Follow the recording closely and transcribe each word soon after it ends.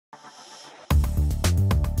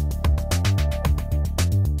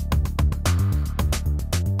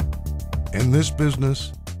In this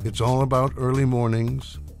business, it's all about early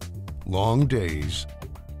mornings, long days,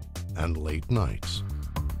 and late nights.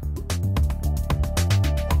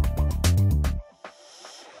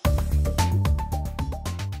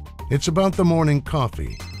 It's about the morning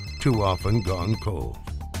coffee, too often gone cold.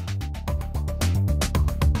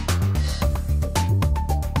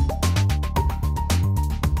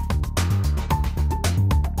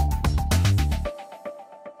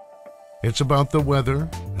 It's about the weather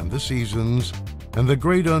and the seasons and the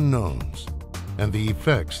great unknowns and the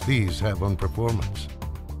effects these have on performance.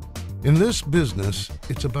 In this business,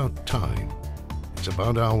 it's about time. It's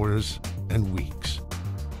about hours and weeks.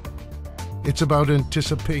 It's about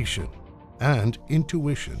anticipation and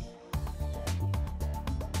intuition.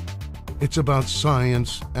 It's about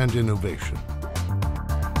science and innovation.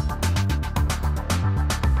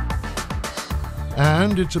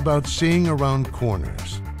 And it's about seeing around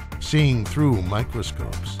corners, seeing through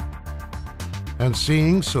microscopes, and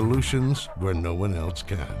seeing solutions where no one else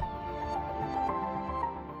can.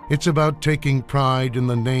 It's about taking pride in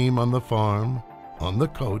the name on the farm, on the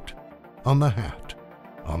coat, on the hat,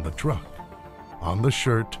 on the truck, on the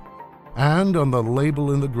shirt, and on the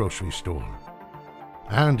label in the grocery store.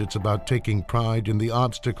 And it's about taking pride in the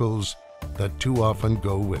obstacles that too often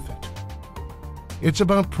go with it. It's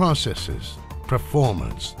about processes,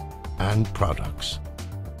 performance, and products.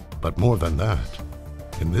 But more than that,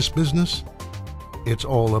 in this business, it's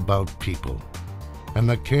all about people and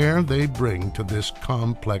the care they bring to this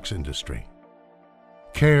complex industry.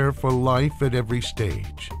 Care for life at every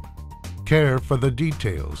stage. Care for the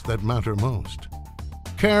details that matter most.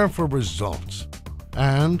 Care for results.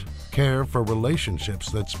 And care for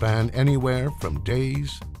relationships that span anywhere from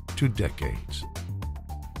days to decades.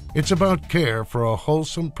 It's about care for a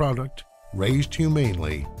wholesome product raised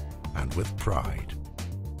humanely and with pride.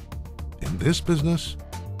 In this business,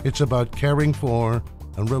 it's about caring for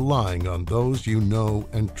and relying on those you know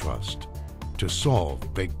and trust to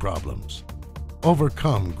solve big problems,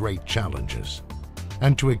 overcome great challenges,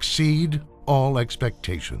 and to exceed all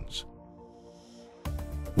expectations.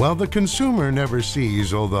 While the consumer never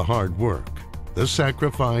sees all the hard work, the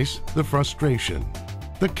sacrifice, the frustration,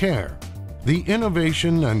 the care, the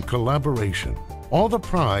innovation and collaboration, all the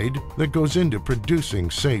pride that goes into producing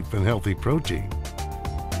safe and healthy protein.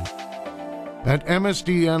 At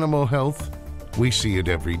MSD Animal Health, we see it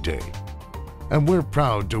every day. And we're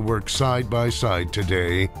proud to work side by side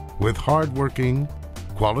today with hardworking,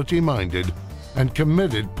 quality-minded, and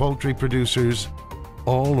committed poultry producers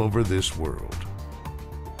all over this world.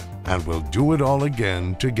 And we'll do it all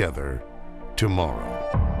again together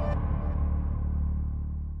tomorrow.